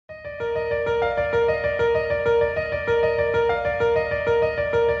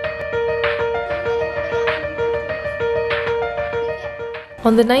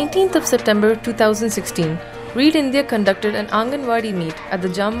On the 19th of September 2016, Read India conducted an Aganwadi meet at the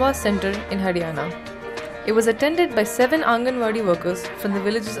Jhamvas Center in Haryana. It was attended by 7 Aganwadi workers from the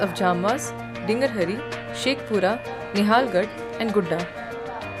villages of Jhamvas, Dingarhari, Shekhpura, Nihalgarh and Gudda.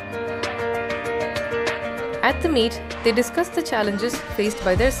 At the meet, they discussed the challenges faced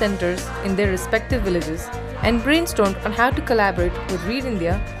by their centers in their respective villages and brainstormed on how to collaborate with Read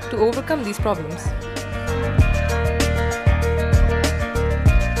India to overcome these problems.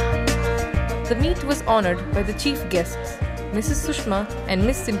 The meet was honoured by the chief guests, Mrs. Sushma and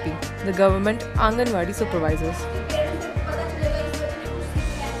Miss Simpi, the government Aganwadi supervisors.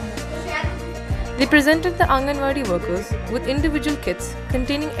 They presented the Aganwadi workers with individual kits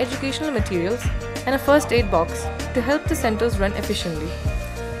containing educational materials and a first aid box to help the centers run efficiently.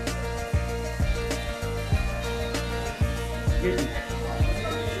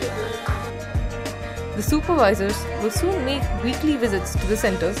 The supervisors will soon make weekly visits to the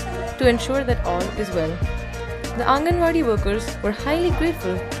centers to ensure that all is well. The Aganwadi workers were highly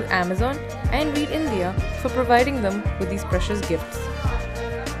grateful to Amazon and Read India for providing them with these precious gifts.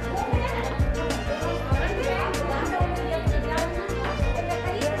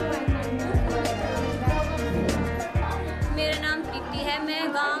 मेरा नाम प्रीति है।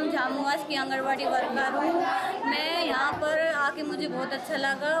 मैं गांव झामुआस की anganwadi worker हूँ। मैं यहाँ पर आके मुझे बहुत अच्छा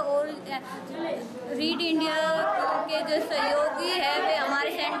लगा और रीड इंडिया के जो सहयोगी है वे हमारे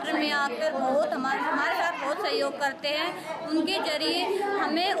सेंटर में आकर बहुत हमारे साथ बहुत सहयोग करते हैं। उनके जरिए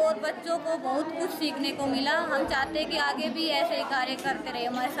हमें और बच्चों को बहुत कुछ सीखने को मिला। हम चाहते हैं कि आगे भी ऐसे ही कार्य करते रहे,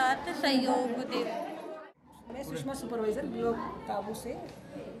 हमारे साथ सहयोग दें। मैं सुषमा सुपरवाइज़र ब्लॉक तारू से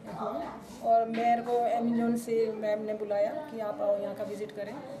हूँ और मेरे को एमिजोन से मैम ने बुलाया कि आप आओ यहाँ का विज़िट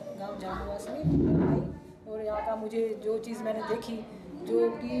करें गांव झामुआस में। आई और यहाँ का मुझे जो चीज़ मैंने देखी, जो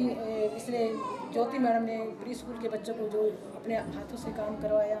कि इसने ज्योति मैडम ने प्री स्कूल के बच्चों को जो अपने हाथों से काम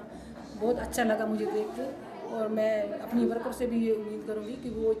करवाया, बहुत अच्छा लगा मुझे देख के। और मैं अपनी वर्कर से भी ये उम्मीद करूँगी कि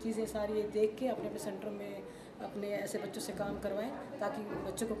वो चीज़ें सारी देख के अपने सेंटर में अपने ऐसे बच्चों से काम करवाएं ताकि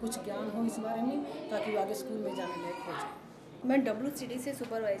बच्चों को कुछ ज्ञान हो इस बारे में, ताकि वो आगे स्कूल में जाने लायक हो जाए। मैं WCD से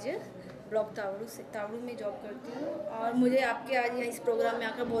सुपरवाइज़र ब्लॉक तावड़ू में जॉब करती हूँ और मुझे आपके आज यहाँ इस प्रोग्राम में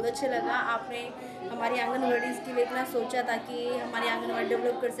आकर बहुत अच्छा लगा। आपने हमारी आंगनवाड़ी के लिए इतना सोचा ताकि हमारी आंगनवाड़ी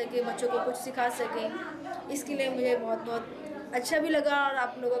डेवलप कर सके, बच्चों को कुछ सिखा सकें। इसके लिए मुझे बहुत बहुत अच्छा भी लगा और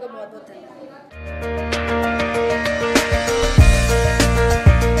आप लोगों का बहुत बहुत धन्यवाद।